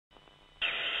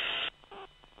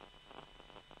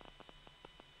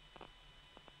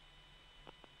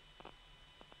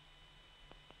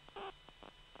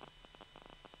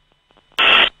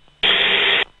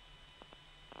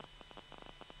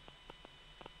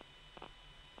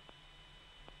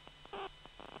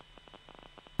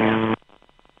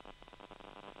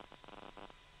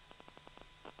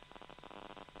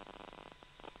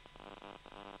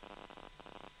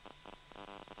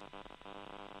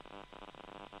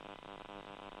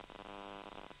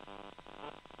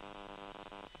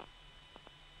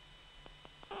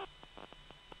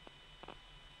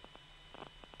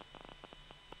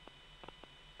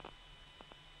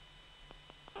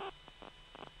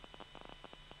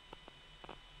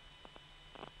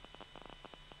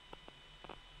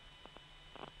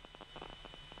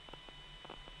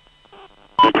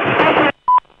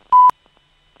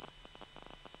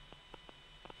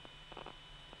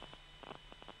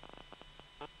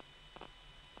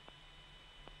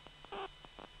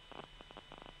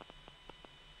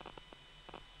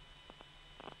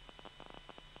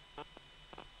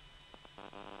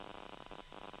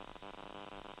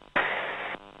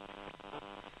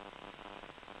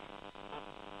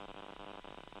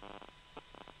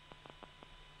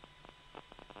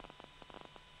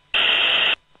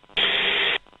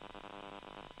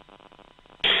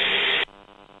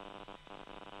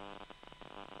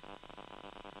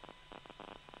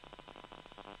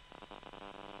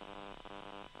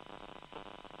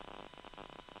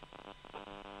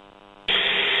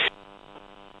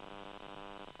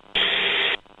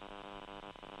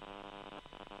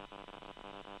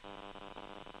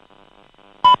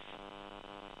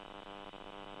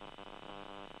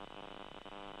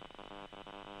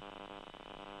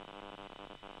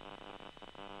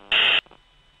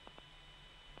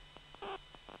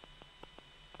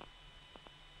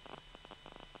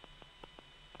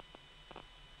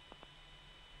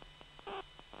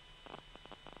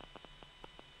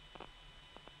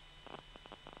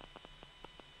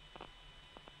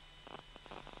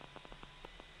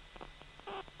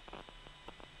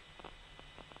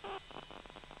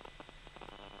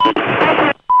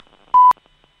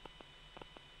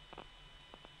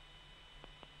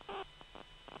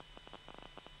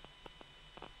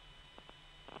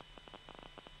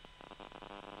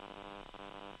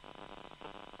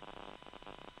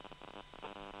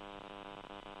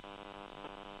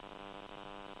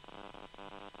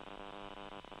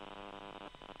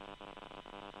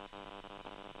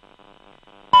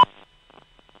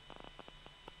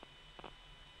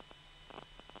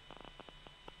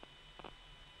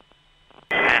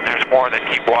more that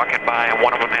keep walking by, and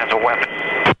one of them has a weapon.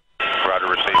 Roger,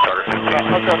 receive, target 15.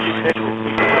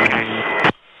 Okay.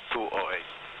 208.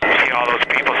 See all those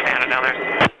people standing down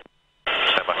there?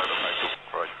 Stand by, Roger.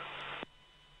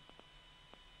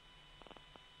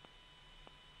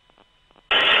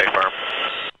 Stay firm.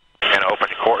 And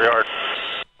open the courtyard.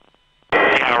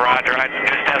 Yeah, Roger. I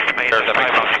just estimated there's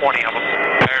probably about 20 of them.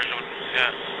 There's one,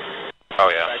 yeah. Oh,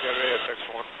 yeah.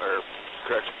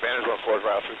 Correct. Vantage 14,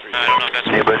 route 23. I don't know if that's...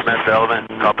 Hey, Bushmaster Element,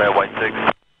 copy at White 6.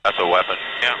 That's a weapon.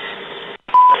 Yeah.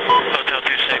 Hotel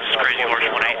 26, Crazy Horse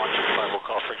 18. We'll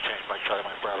call for exchange, Mike Charlie,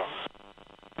 Mike Bravo.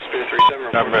 Spirit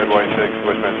 37. I'm Red White 6,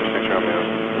 Bushmaster 6, Romeo.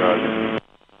 Roger.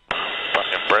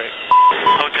 Fucking break.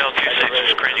 Hotel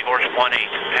 26, Crazy Horse 18.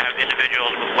 Have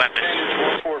individuals with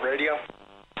weapons. 4 radio.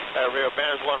 Rio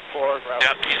Vantage 14, route.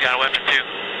 Yep, he's got a weapon too.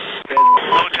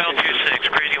 Hotel 26,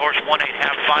 Crazy Horse 18.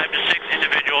 Have 5 to 6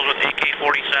 individuals with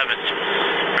AK-47s.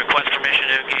 Request permission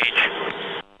to engage.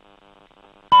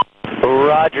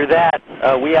 Roger that.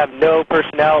 We have no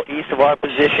personnel east of our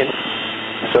position,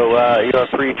 so you are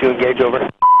free to engage over.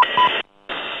 Alright,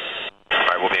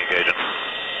 we'll be engaging.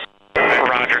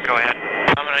 Roger, go ahead.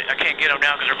 I can't get them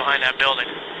now because they're behind that building.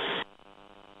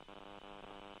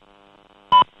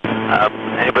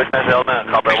 Any Bushmaster Element,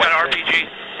 copy We at got White 6. RPG.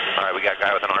 Alright, we got a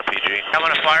guy with an RPG. I'm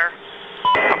gonna fire.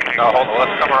 Okay. No, hold on,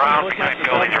 let's come around. Behind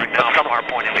buildings right now from our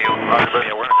point of view.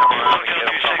 Yeah, we're gonna come around and Hotel get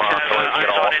him 26 from has eyes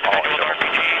on individual with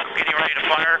RPG. Getting ready to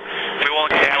fire. We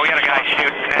won't. Yeah, we got a guy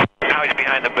shooting. Now he's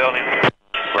behind the building.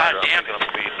 God damn it.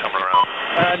 Speed coming around.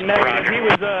 Negative. He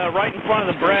was right in front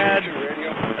of the Brad,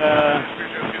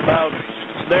 about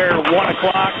there 1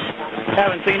 o'clock.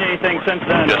 Haven't seen anything since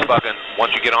then. Just fucking,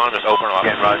 once you get on, just open them up.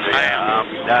 Okay, Roger.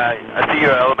 I see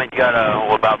your element. You got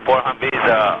about 4 Humvees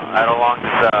out along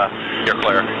this. You're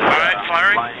clear. All right,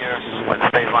 firing. Line here. When the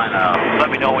space line, Let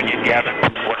me know when you get it.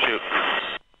 we'll shoot.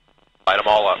 Light them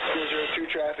all up. 202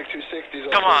 traffic,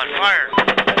 260s. Come on, fire.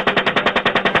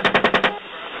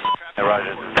 Hey,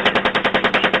 Roger.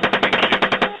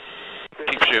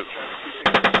 Keep shoot.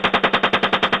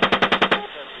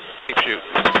 Keep shoot.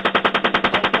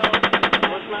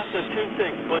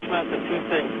 Bushmaster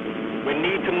 2-6. We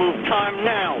need to move time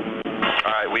now.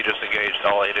 All right, we just engaged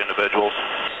all 8 individuals.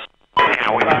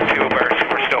 Yeah, we got 2,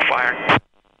 we're still firing.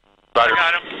 Roger.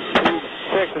 Got him.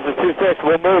 6 is a 2-6.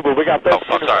 We'll move, but we got Oh,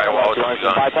 I'm sorry. Well, I was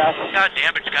done. bypass. God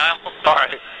damn it, Kyle. All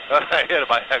right. I hit him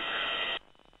by head.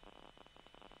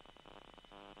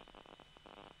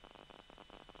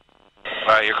 All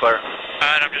right, you're clear. All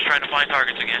right, I'm just trying to find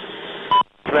targets again.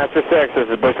 Bushmaster 6, this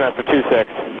is Bushmaster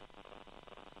 2-6.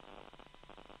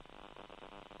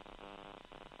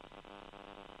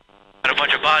 Got a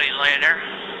bunch of bodies laying there.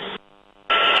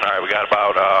 All right, we got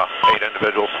about 8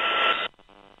 individuals.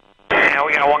 Yeah,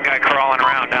 we got one guy crawling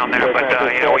around down there, but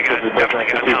yeah, we definitely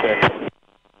got some.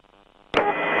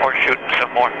 We're shooting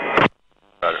some more.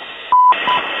 Roger.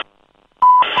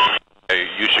 Hey,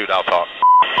 you shoot, I'll talk.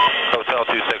 Hotel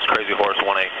 26, Crazy Horse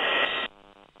 18.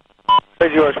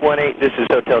 Crazy Horse 18, this is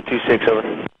Hotel 26, over.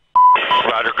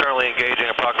 Roger, currently engaging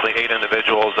approximately 8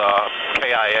 individuals,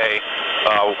 KIA,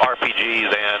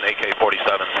 RPGs, and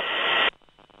AK-47s.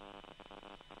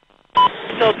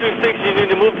 Hotel 26, you need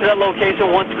to move to that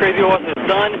location once Crazy Horse is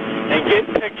done and get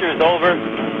pictures, over.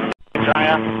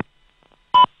 China.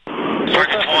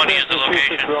 Target 20 is the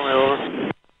location.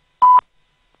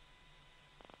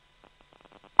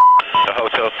 The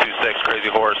Hotel 26, Crazy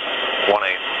Horse 18.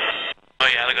 Oh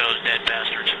yeah, look at those dead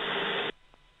bastards.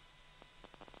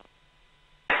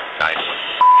 Nice.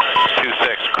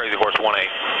 26, Crazy Horse 18.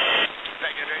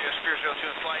 Thank you, Spirit 02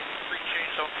 in flight. Free change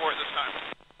zone 4 this time.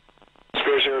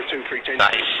 Spirit 02, free change.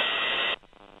 Nice.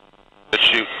 Good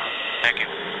shoot. Thank you.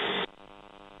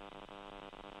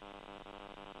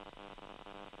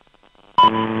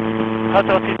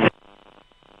 Hotel 26.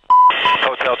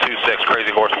 Hotel 26,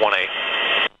 Crazy Horse 18.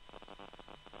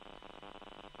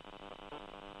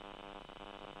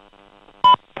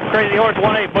 Crazy Horse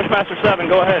 18, Bushmaster 7,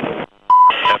 go ahead.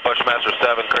 And Bushmaster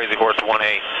 7, Crazy Horse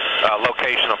 18.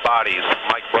 Location of bodies,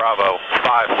 Mike Bravo,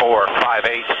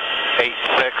 5458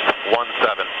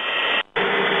 8617.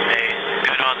 Hey,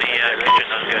 good on the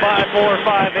kitchen, those guys.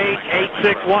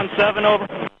 5458-8617, over.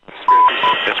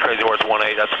 It's Crazy Horse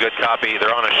 18, that's a good copy.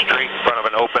 They're on a street in front of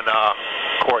an open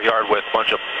courtyard with a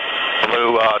bunch of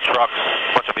blue trucks,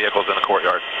 a bunch of vehicles in the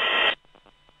courtyard.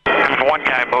 There's one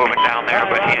guy moving down there,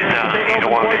 but he's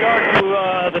wounded. To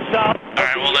the south. All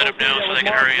right, we'll let them know so they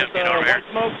can hurry up, get over here.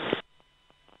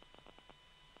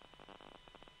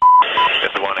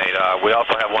 It's 18. We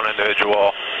also have one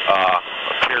individual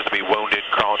appears to be wounded,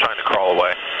 trying to crawl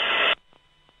away.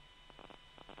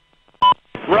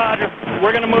 Roger,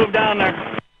 we're going to move down there.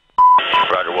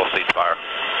 cease fire.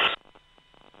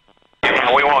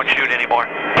 Yeah, we won't shoot anymore.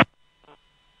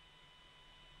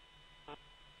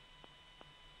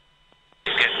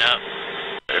 He's getting up.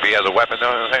 If he has a weapon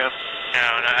though in his hand? No,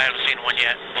 I haven't seen one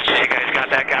yet. We'll see. You guys got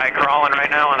that guy crawling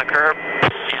right now on the curb?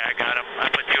 Yeah, I got him. I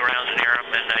put 2 rounds near him,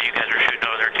 and you guys are shooting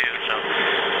over there too, so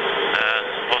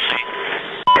we'll see.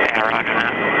 Yeah, roger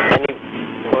that. I need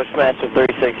Bushmaster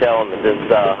 36 element. This is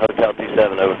Hotel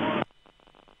 27, over.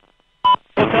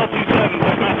 Hotel 27,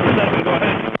 Bushmaster 7, go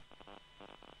ahead.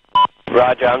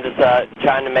 Roger, I'm just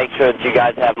trying to make sure that you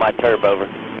guys have my turb, over.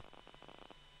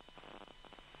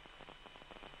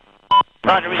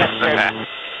 Roger, we got the turb. Okay.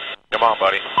 Come on,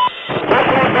 buddy.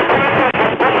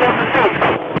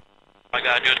 All I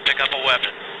gotta do is pick up a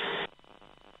weapon.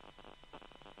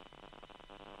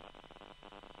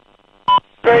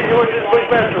 Crazy Horse, this is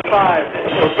Bushmaster 5,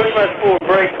 or Bushmaster 4,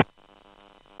 break.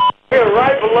 Here,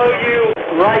 right below you,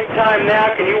 right time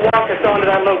now. Can you walk us onto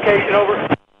that location, over?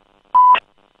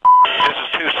 This is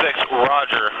 2-6,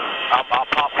 Roger. I'll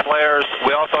pop flares.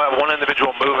 We also have one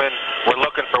individual moving. We're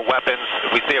looking for weapons.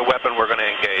 If we see a weapon, we're going to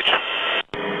engage.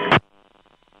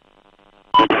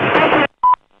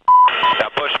 Now,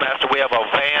 Bushmaster, we have a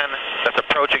van that's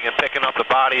approaching and picking up the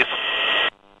bodies.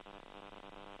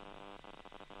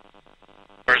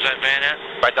 Where's that van at?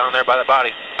 Right down there by the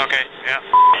body. Okay, yeah.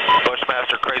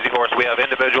 Bushmaster, Crazy Horse, we have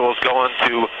individuals going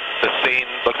to the scene.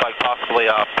 Looks like possibly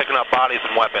picking up bodies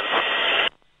and weapons.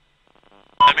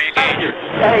 Let me engage.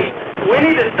 Hey, we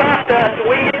need to stop that so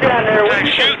we can get down there. Hey,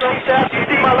 shoot. You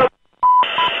see my location?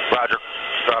 Roger.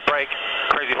 Break.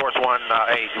 Crazy Horse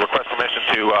 1-8, request permission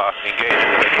to engage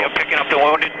individual. Picking up the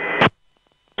wounded.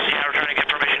 Yeah, we're trying to get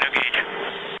permission to engage.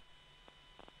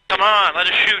 Come on, let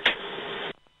us shoot.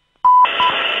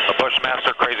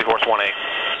 Bushmaster, Crazy Horse 1-8.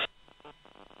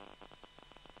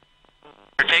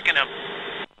 We're taking him.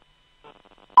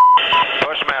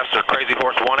 Bushmaster, Crazy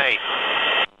Horse 1-8.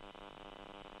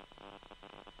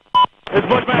 This is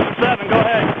Bushmaster 7, go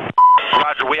ahead.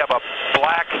 Roger, we have a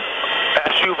black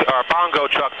SUV or bongo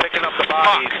truck picking up the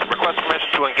bodies. Request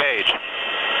permission to engage.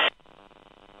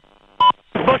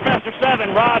 Bushmaster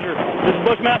 7, Roger. This is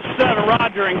Bushmaster 7,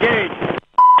 Roger, engage.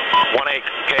 1-8,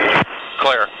 engage.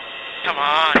 Clear. Come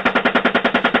on.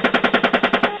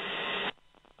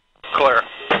 Clear.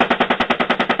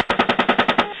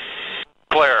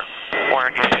 Clear. We're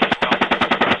engaged as well.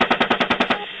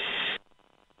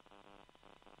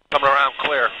 Coming around,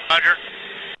 clear. Roger.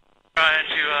 Trying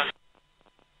to,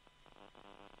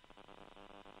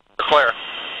 Clear.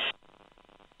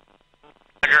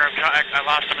 Roger, I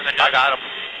lost him in the dust. I got him.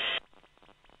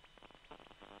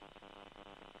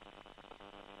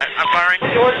 I'm firing.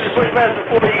 George, this is Bushmaster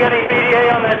 4. You got any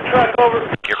BDA on that truck, over?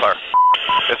 You're clear.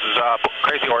 This is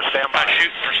Crazy Horse, stand by. Not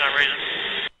shooting for some reason.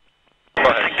 Go I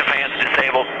ahead. think the van's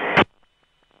disabled.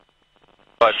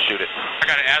 Go ahead and shoot it. I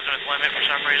got an azimuth limit for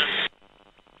some reason.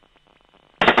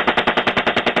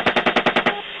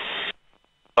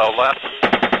 Left.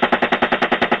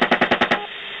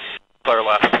 Clear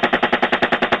left.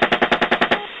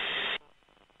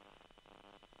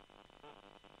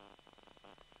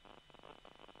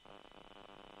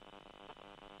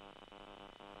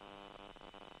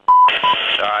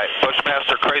 Alright,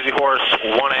 Bushmaster, Crazy Horse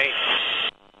 1-8.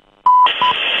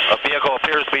 A vehicle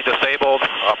appears to be disabled.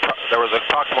 There was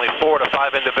approximately 4 to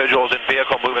 5 individuals in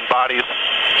vehicle moving bodies.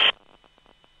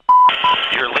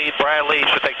 Your lead, Bradley,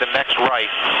 should take the next right.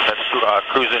 That's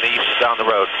cruising east down the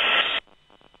road.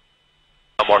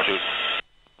 No more shoot.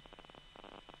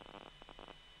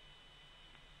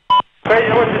 Crazy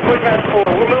Horse, this is Bushmaster 4.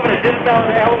 We're moving a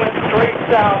dismount element straight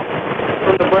south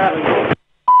from the Bradley.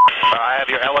 I have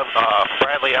your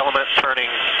Bradley element turning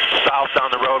south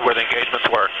down the road where the engagements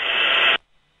were.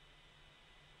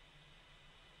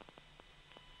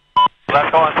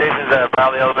 Left calling stations at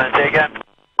Bradley element. Say again.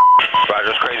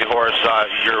 Rogers, Crazy Horse,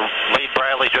 your lead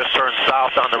Bradley just turned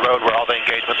south on the road where all the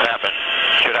engagements happen.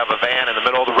 Should have a van in the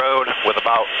middle of the road with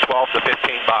about 12 to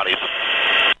 15 bodies.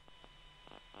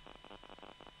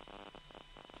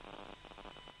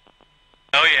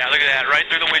 Oh yeah, look at that, right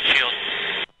through the windshield.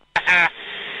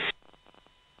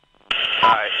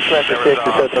 Alright, there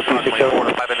was approximately 4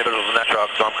 to 5 individuals in that truck,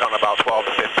 so I'm counting about 12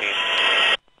 to 15.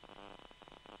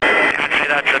 I'd say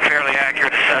that's a fairly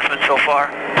accurate assessment so far.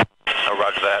 Oh,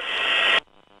 roger that.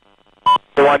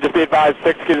 Everyone, just be advised,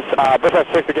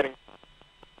 Bushmaster 6 are getting...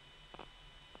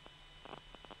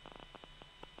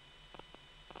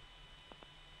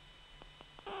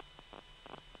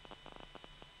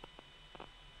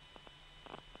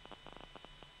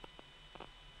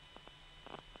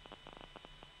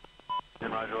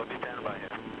 Roger, we'll be standing by here.